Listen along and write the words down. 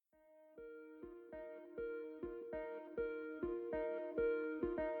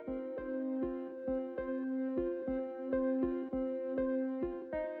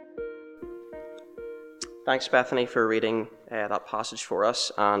Thanks, Bethany, for reading that passage for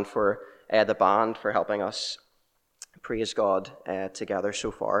us, and for the band for helping us praise God together so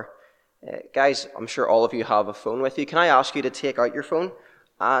far. Guys, I'm sure all of you have a phone with you. Can I ask you to take out your phone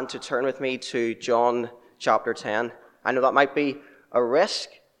and to turn with me to John chapter 10? I know that might be a risk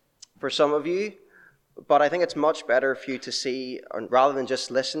for some of you, but I think it's much better for you to see, rather than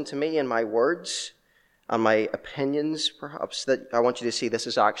just listen to me and my words and my opinions, perhaps, that I want you to see this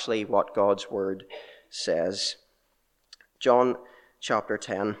is actually what God's word says. John chapter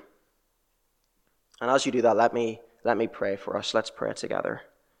 10. And as you do that, let me pray for us. Let's pray together.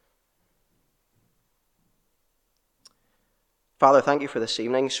 Father, thank you for this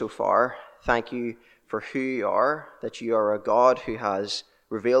evening so far. Thank you for who you are, that you are a God who has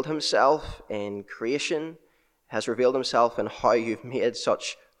revealed himself in creation, has revealed himself in how you've made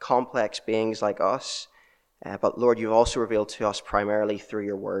such complex beings like us. But Lord, you've also revealed to us primarily through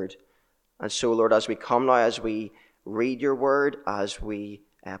your word. And so, Lord, as we come now, as we read your word, as we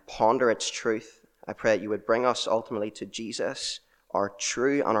ponder its truth, I pray that you would bring us ultimately to Jesus, our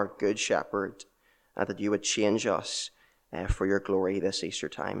true and our good shepherd, and that you would change us for your glory this Easter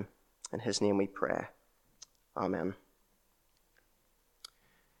time. In his name we pray. Amen.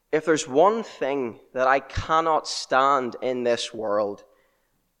 If there's one thing that I cannot stand in this world,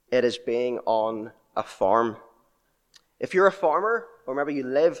 it is being on a farm. If you're a farmer, or maybe you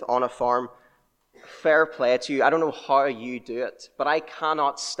live on a farm, fair play to you. I don't know how you do it, but I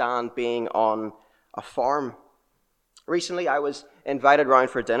cannot stand being on a farm. Recently, I was invited round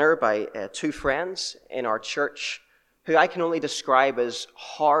for dinner by two friends in our church who I can only describe as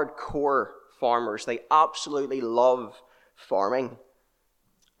hardcore farmers. They absolutely love farming.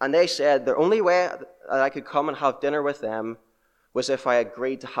 And they said the only way that I could come and have dinner with them was if I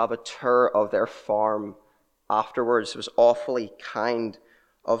agreed to have a tour of their farm afterwards. It was awfully kind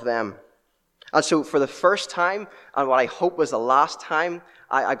of them. And so for the first time, and what I hope was the last time,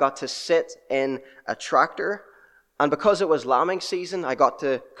 I got to sit in a tractor. And because it was lambing season, I got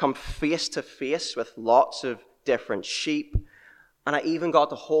to come face to face with lots of different sheep. And I even got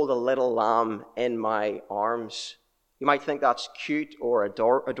to hold a little lamb in my arms. You might think that's cute or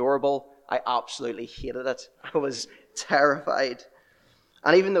adorable. I absolutely hated it. I was terrified.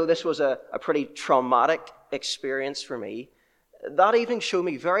 And even though this was a pretty traumatic experience for me, that evening showed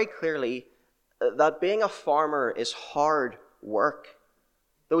me very clearly that being a farmer is hard work.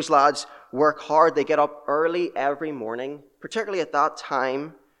 Those lads work hard. They get up early every morning, particularly at that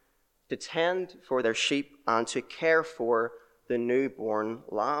time, to tend for their sheep and to care for the newborn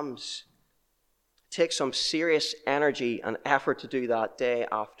lambs. It takes some serious energy and effort to do that day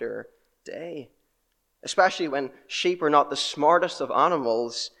after day. Especially when sheep are not the smartest of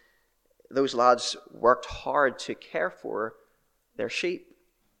animals, those lads worked hard to care for their sheep.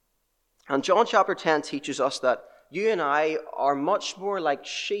 And John chapter 10 teaches us that you and I are much more like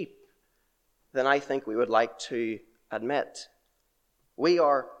sheep than I think we would like to admit. We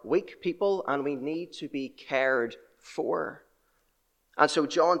are weak people and we need to be cared for. And so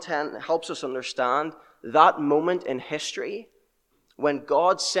John 10 helps us understand that moment in history when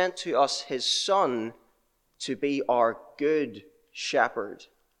God sent to us his Son to be our good shepherd,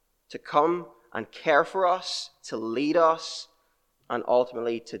 to come and care for us, to lead us, and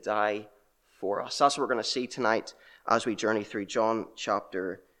ultimately to die for us. That's what we're going to see tonight as we journey through John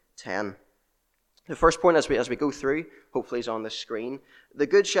chapter 10. The first point as we go through, hopefully is on the screen. The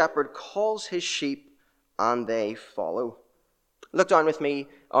good shepherd calls his sheep and they follow. Look down with me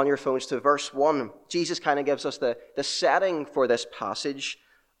on your phones to verse 1. Jesus kind of gives us the setting for this passage,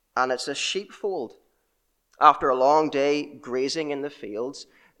 and it's a sheepfold. After a long day grazing in the fields,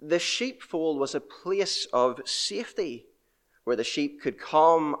 the sheepfold was a place of safety where the sheep could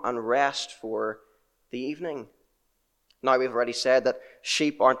come and rest for the evening. Now, we've already said that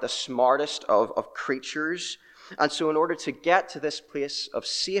sheep aren't the smartest of creatures, and so in order to get to this place of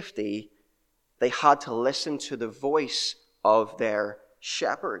safety, they had to listen to the voice of their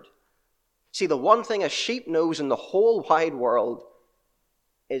shepherd. See, the one thing a sheep knows in the whole wide world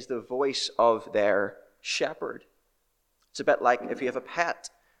is the voice of their shepherd. It's a bit like if you have a pet.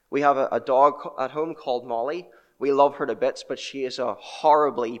 We have a dog at home called Molly. We love her to bits, but she is a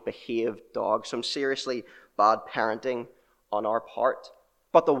horribly behaved dog. Some seriously bad parenting on our part.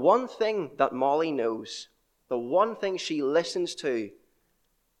 But the one thing that Molly knows, the one thing she listens to,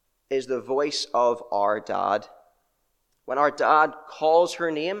 is the voice of our dad. When our dad calls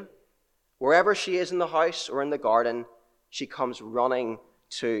her name, wherever she is in the house or in the garden, she comes running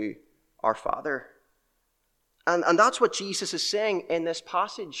to our Father. And that's what Jesus is saying in this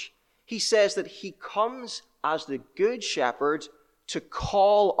passage. He says that he comes as the good shepherd to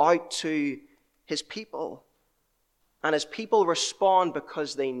call out to his people. And his people respond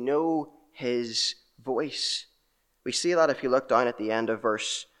because they know his voice. We see that if you look down at the end of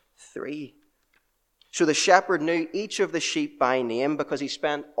verse 3. So the shepherd knew each of the sheep by name because he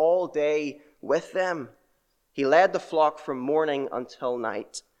spent all day with them. He led the flock from morning until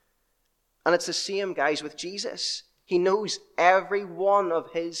night. And it's the same, guys, with Jesus. He knows every one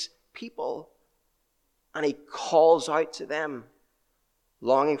of his people. And he calls out to them,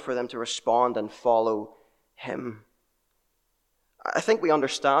 longing for them to respond and follow him. I think we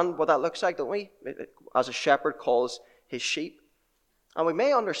understand what that looks like, don't we? As a shepherd calls his sheep. And we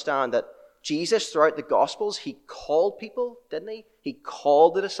may understand that Jesus, throughout the Gospels, he called people, didn't he? He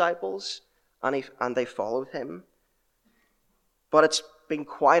called the disciples, and they followed him. But it's been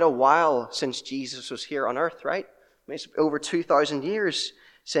quite a while since Jesus was here on earth, right? I mean, it's over 2,000 years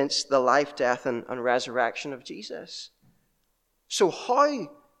since the life, death, and resurrection of Jesus. So how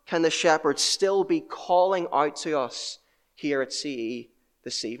can the shepherd still be calling out to us here at CE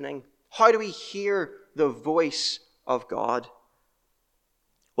this evening? How do we hear the voice of God?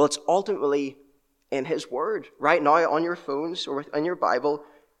 Well, it's ultimately in his word. Right now on your phones or in your Bible,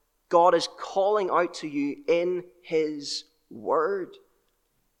 God is calling out to you in his word.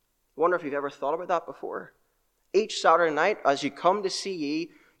 I wonder if you've ever thought about that before. Each Saturday night as you come to CE,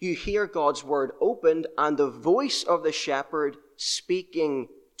 you hear God's word opened and the voice of the shepherd speaking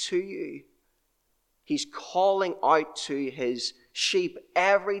to you. He's calling out to his sheep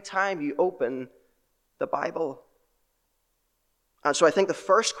every time you open the Bible. And so I think the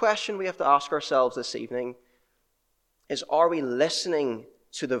first question we have to ask ourselves this evening is, are we listening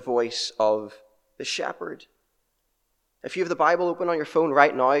to the voice of the shepherd? If you have the Bible open on your phone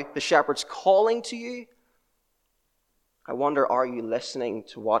right now, the shepherd's calling to you. I wonder, are you listening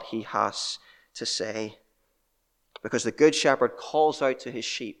to what he has to say? Because the good shepherd calls out to his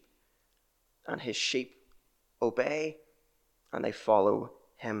sheep, and his sheep obey, and they follow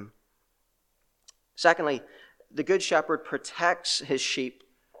him. Secondly, the good shepherd protects his sheep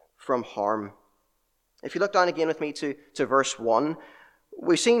from harm. If you look down again with me to verse 1,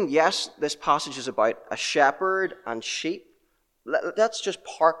 we've seen, yes, this passage is about a shepherd and sheep. Let's just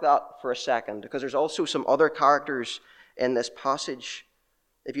park that for a second, because there's also some other characters in this passage.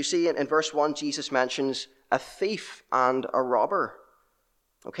 If you see in verse 1, Jesus mentions a thief and a robber.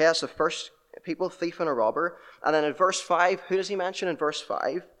 Okay, that's the first people, thief and a robber. And then in verse 5, who does he mention in verse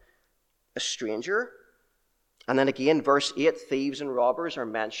 5? A stranger. And then again, verse 8, thieves and robbers are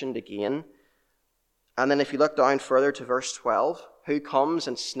mentioned again. And then if you look down further to verse 12, who comes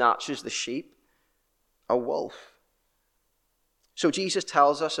and snatches the sheep? A wolf. So Jesus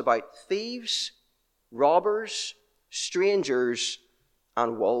tells us about thieves, robbers, strangers,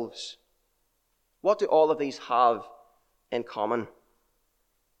 and wolves. What do all of these have in common?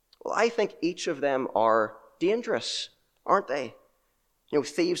 Well, I think each of them are dangerous, aren't they? You know,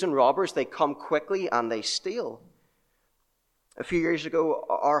 thieves and robbers, they come quickly and they steal. A few years ago,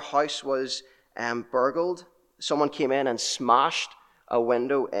 our house was burgled. Someone came in and smashed a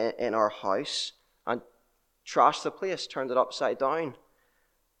window in our house and trashed the place, turned it upside down.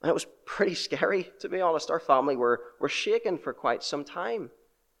 And it was pretty scary, to be honest. Our family were shaken for quite some time.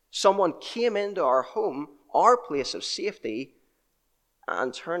 Someone came into our home, our place of safety,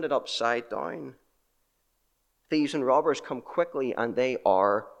 and turned it upside down. Thieves and robbers come quickly and they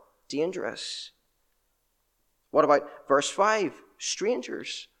are dangerous. What about verse 5?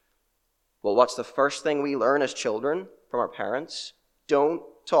 Strangers. Well, what's the first thing we learn as children from our parents? Don't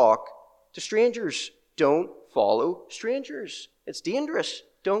talk to strangers. Don't follow strangers. It's dangerous.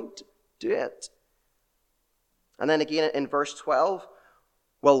 Don't do it. And then again in verse 12,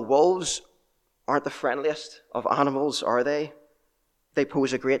 well, wolves aren't the friendliest of animals, are they? They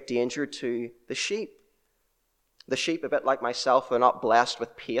pose a great danger to the sheep. The sheep, a bit like myself, are not blessed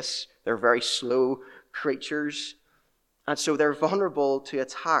with pace. They're very slow creatures. And so they're vulnerable to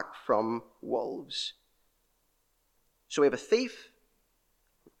attack from wolves. So we have a thief,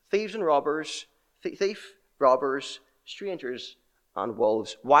 thieves and robbers, robbers, strangers, and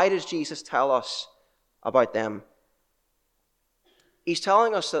wolves. Why does Jesus tell us about them? He's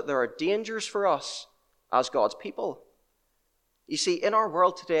telling us that there are dangers for us as God's people. You see, in our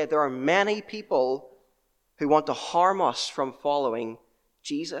world today, there are many people who want to harm us from following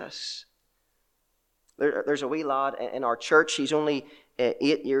Jesus. There's a wee lad in our church. He's only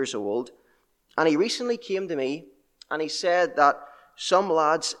 8 years old. And he recently came to me and he said that some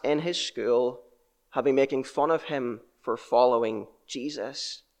lads in his school have been making fun of him for following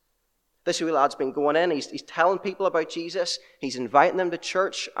Jesus. This wee lad's been going in. He's telling people about Jesus. He's inviting them to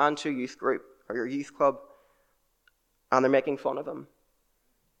church and to youth group or your youth club. And they're making fun of him.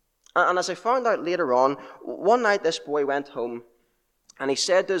 And as I found out later on, one night this boy went home and he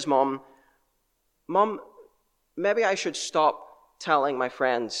said to his mum, "Mum, maybe I should stop telling my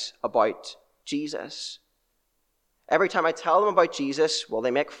friends about Jesus. Every time I tell them about Jesus, well,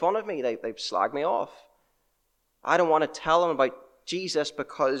 they make fun of me. They slag me off. I don't want to tell them about Jesus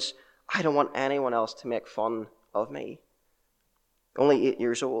because I don't want anyone else to make fun of me." Only 8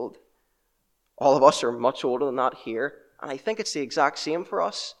 years old. All of us are much older than that here. And I think it's the exact same for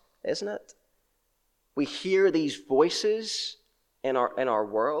us, isn't it? We hear these voices in our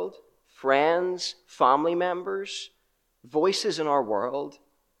world, friends, family members, voices in our world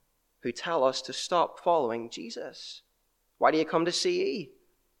who tell us to stop following Jesus. Why do you come to CE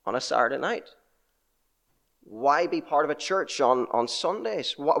on a Saturday night? Why be part of a church on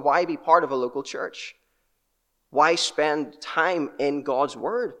Sundays? Why be part of a local church? Why spend time in God's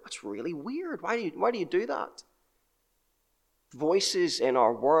Word? That's really weird. Why do you do that? Voices in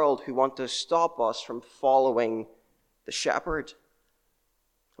our world who want to stop us from following the shepherd.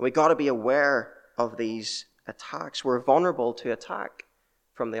 We've got to be aware of these attacks. We're vulnerable to attack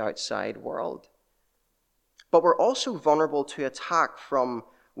from the outside world. But we're also vulnerable to attack from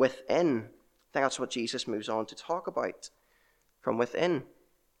within. I think that's what Jesus moves on to talk about, from within.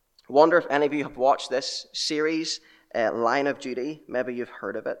 I wonder if any of you have watched this series, Line of Duty. Maybe you've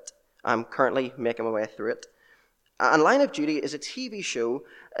heard of it. I'm currently making my way through it. And Line of Duty is a TV show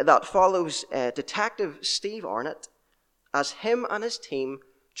that follows Detective Steve Arnott as him and his team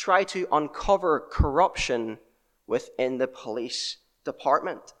try to uncover corruption within the police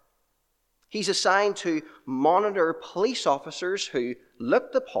department. He's assigned to monitor police officers who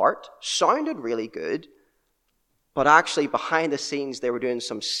looked the part, sounded really good, but actually behind the scenes they were doing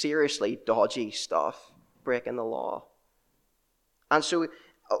some seriously dodgy stuff, breaking the law. And so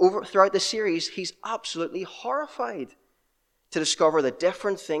throughout the series, he's absolutely horrified to discover the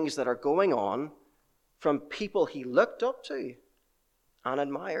different things that are going on from people he looked up to and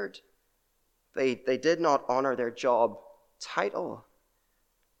admired. They did not honor their job title.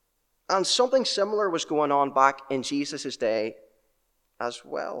 And something similar was going on back in Jesus' day as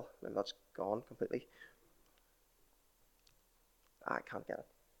well. And that's gone completely. I can't get it.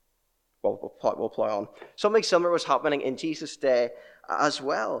 Well, we'll plow on. Something similar was happening in Jesus' day as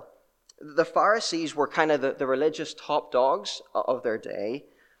well. The Pharisees were kind of the religious top dogs of their day.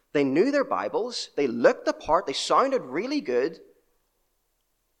 They knew their Bibles. They looked the part. They sounded really good.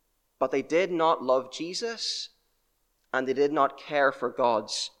 But they did not love Jesus. And they did not care for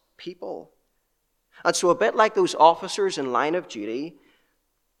God's people. And so a bit like those officers in Line of Duty,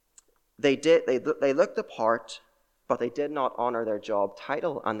 they looked the part, but they did not honor their job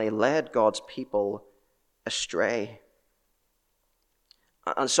title, and they led God's people astray.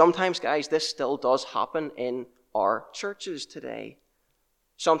 And sometimes, guys, this still does happen in our churches today.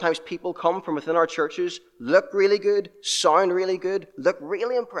 Sometimes people come from within our churches, look really good, sound really good, look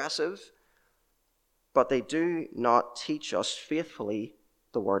really impressive, but they do not teach us faithfully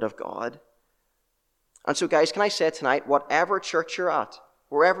the Word of God. And so, guys, can I say tonight, whatever church you're at,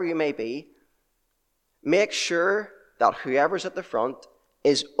 wherever you may be, make sure that whoever's at the front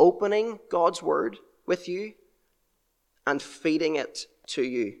is opening God's Word with you and feeding it to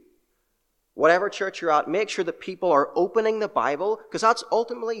you. Whatever church you're at, make sure that people are opening the Bible, because that's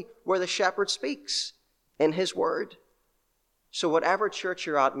ultimately where the shepherd speaks, in his Word. So whatever church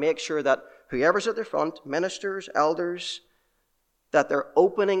you're at, make sure that whoever's at the front, ministers, elders, that they're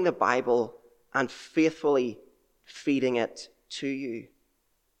opening the Bible and faithfully feeding it to you.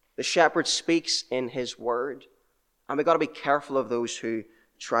 The shepherd speaks in his Word. And we've got to be careful of those who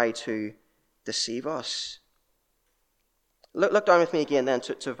try to deceive us. Look down with me again then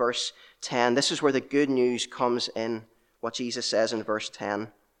to verse 10. This is where the good news comes in, what Jesus says in verse 10.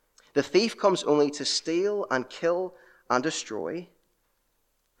 The thief comes only to steal and kill and destroy.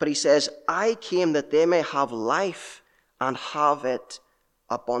 But he says, I came that they may have life and have it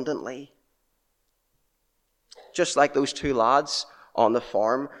abundantly. Just like those two lads on the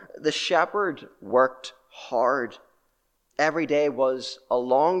farm, the shepherd worked hard. Every day was a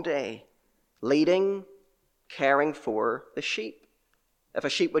long day, leading, caring for the sheep. If a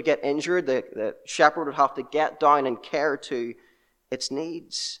sheep would get injured, the shepherd would have to get down and care to its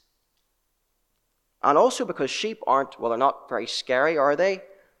needs. And also because sheep they're not very scary, are they?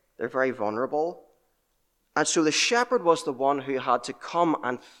 They're very vulnerable. And so the shepherd was the one who had to come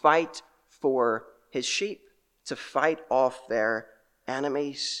and fight for his sheep, to fight off their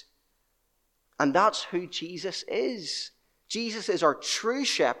enemies. And that's who Jesus is. Jesus is our true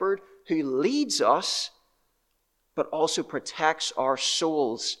shepherd who leads us, but also protects our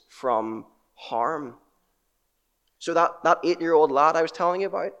souls from harm. So that 8-year-old lad I was telling you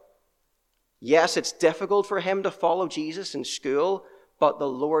about, Yes, it's difficult for him to follow Jesus in school, but the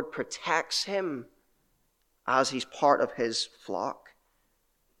Lord protects him as he's part of his flock.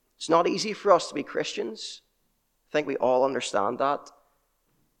 It's not easy for us to be Christians. I think we all understand that.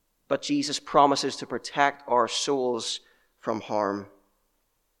 But Jesus promises to protect our souls from harm.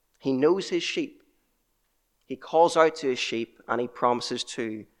 He knows his sheep. He calls out to his sheep and he promises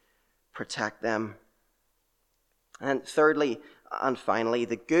to protect them. And thirdly and finally,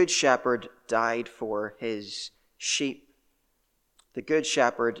 the Good Shepherd died for his sheep. The Good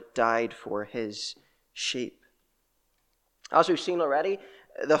Shepherd died for his sheep. As we've seen already,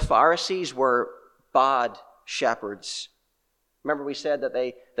 the Pharisees were bad shepherds. Remember we said that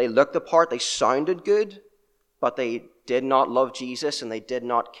they looked the part, they sounded good, but they did not love Jesus and they did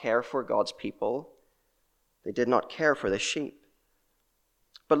not care for God's people. They did not care for the sheep.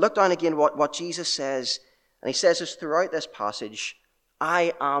 But look down again what Jesus says, and he says this throughout this passage,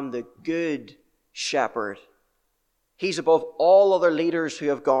 I am the good shepherd. He's above all other leaders who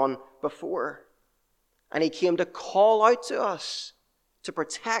have gone before. And he came to call out to us, to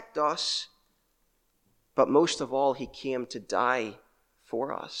protect us. But most of all, he came to die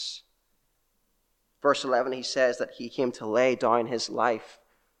for us. Verse 11, he says that he came to lay down his life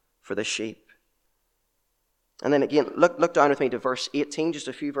for the sheep. And then again, look down with me to verse 18, just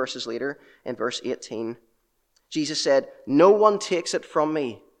a few verses later, in verse 18. Jesus said, no one takes it from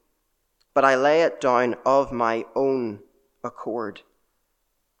me, but I lay it down of my own accord.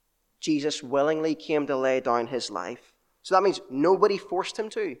 Jesus willingly came to lay down his life. So that means nobody forced him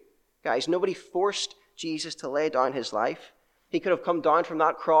to. Guys, nobody forced Jesus to lay down his life. He could have come down from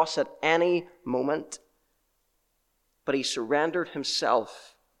that cross at any moment. But he surrendered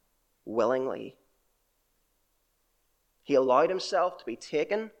himself willingly. He allowed himself to be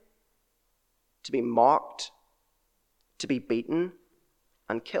taken, to be mocked, to be beaten,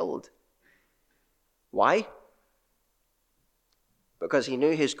 and killed. Why? Because he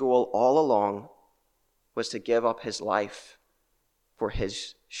knew his goal all along was to give up his life for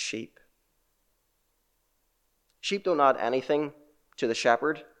his sheep. Sheep don't add anything to the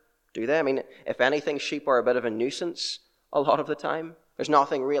shepherd, do they? I mean, if anything, sheep are a bit of a nuisance a lot of the time. There's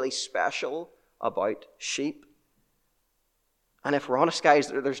nothing really special about sheep. And if we're honest, guys,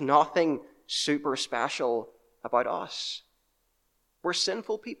 there's nothing super special about us. We're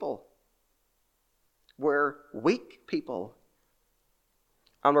sinful people. We're weak people.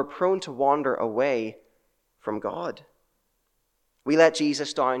 And we're prone to wander away from God. We let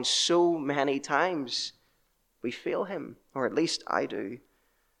Jesus down so many times. We fail him, or at least I do.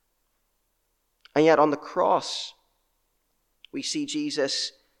 And yet on the cross, we see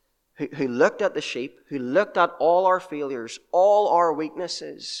Jesus who looked at the sheep, who looked at all our failures, all our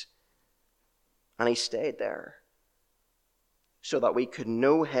weaknesses, and he stayed there so that we could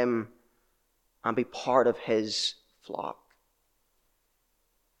know him and be part of his flock.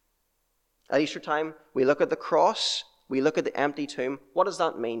 At Easter time, we look at the cross, we look at the empty tomb. What does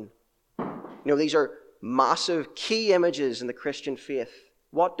that mean? These are massive key images in the Christian faith.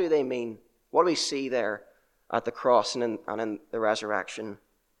 What do they mean? What do we see there at the cross and in the resurrection?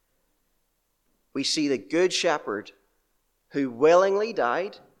 We see the Good Shepherd who willingly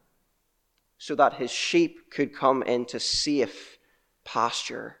died so that his sheep could come into safe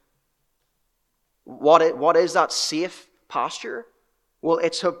pasture. What is that safe pasture? Well,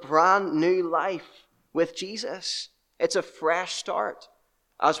 it's a brand new life with Jesus. It's a fresh start.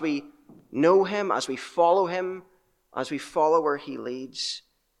 As we know him, as we follow him, as we follow where he leads,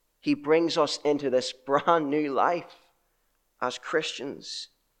 he brings us into this brand new life as Christians.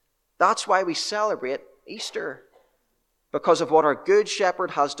 That's why we celebrate Easter. Because of what our Good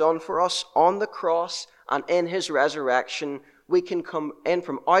Shepherd has done for us on the cross and in his resurrection, we can come in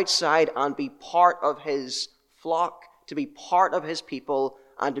from outside and be part of his flock, to be part of his people,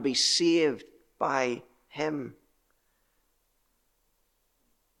 and to be saved by him.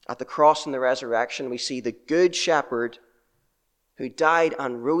 At the cross and the resurrection, we see the Good Shepherd who died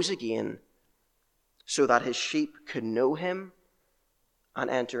and rose again so that his sheep could know him and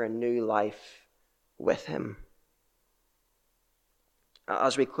enter a new life with him.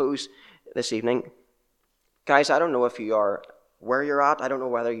 As we close this evening, guys, I don't know if you are where you're at. I don't know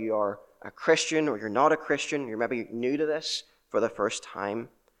whether you are a Christian or you're not a Christian. You're maybe new to this for the first time.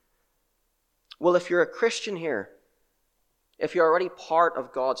 Well, if you're a Christian here, if you're already part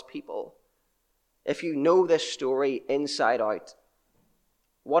of God's people, if you know this story inside out,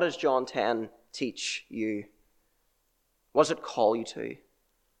 what does John 10 teach you? What does it call you to?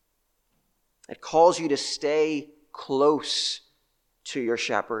 It calls you to stay close to your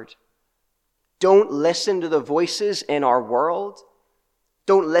shepherd. Don't listen to the voices in our world.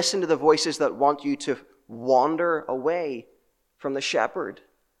 Don't listen to the voices that want you to wander away from the shepherd.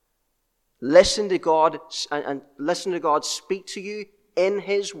 Listen to God and listen to God speak to you in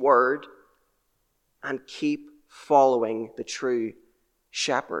his word and keep following the true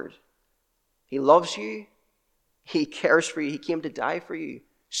shepherd. He loves you. He cares for you. He came to die for you.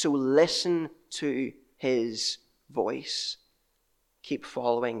 So listen to his voice. Keep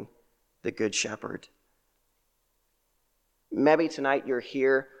following the good shepherd. Maybe tonight you're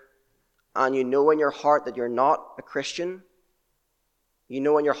here and you know in your heart that you're not a Christian. You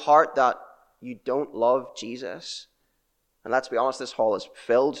know in your heart that you don't love Jesus. And let's be honest, this hall is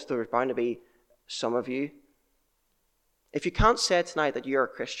filled. There's bound to be some of you. If you can't say tonight that you're a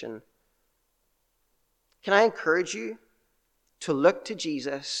Christian, can I encourage you to look to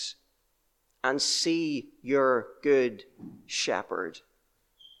Jesus and see your good shepherd?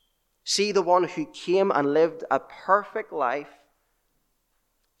 See the one who came and lived a perfect life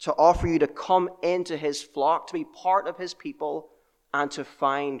to offer you to come into his flock, to be part of his people, and to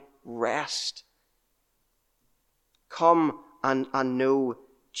find rest. Come and know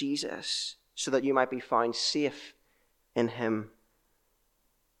Jesus so that you might be found safe in him.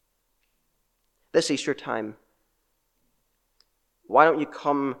 This Easter time, why don't you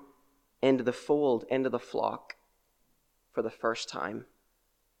come into the fold, into the flock for the first time?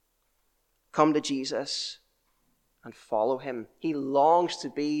 Come to Jesus and follow him. He longs to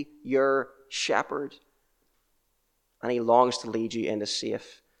be your shepherd, and he longs to lead you into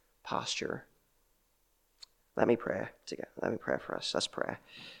safe pasture. Let me pray together. Let me pray for us. Let's pray.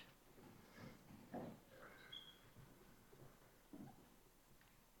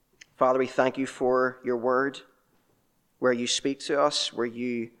 Father, we thank you for your word, where you speak to us, where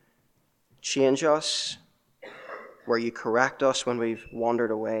you change us, where you correct us when we've wandered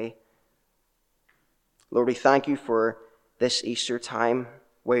away. Lord, we thank you for this Easter time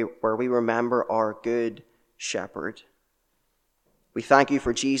where we remember our good shepherd. We thank you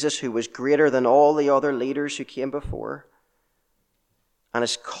for Jesus, who was greater than all the other leaders who came before and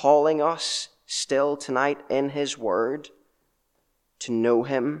is calling us still tonight in his word to know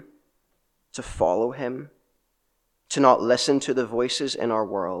him, to follow him, to not listen to the voices in our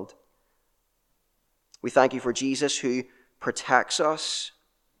world. We thank you for Jesus, who protects us,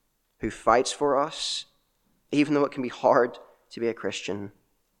 who fights for us, even though it can be hard to be a Christian.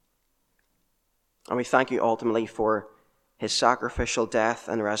 And we thank you ultimately for his sacrificial death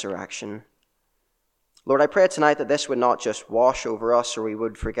and resurrection. Lord, I pray tonight that this would not just wash over us or we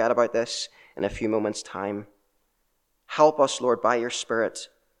would forget about this in a few moments' time. Help us, Lord, by your Spirit,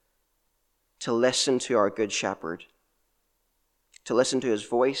 to listen to our good shepherd, to listen to his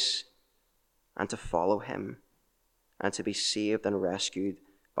voice and to follow him and to be saved and rescued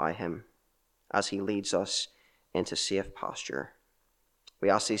by him as he leads us into safe pasture. We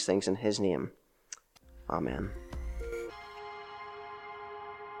ask these things in his name. Amen.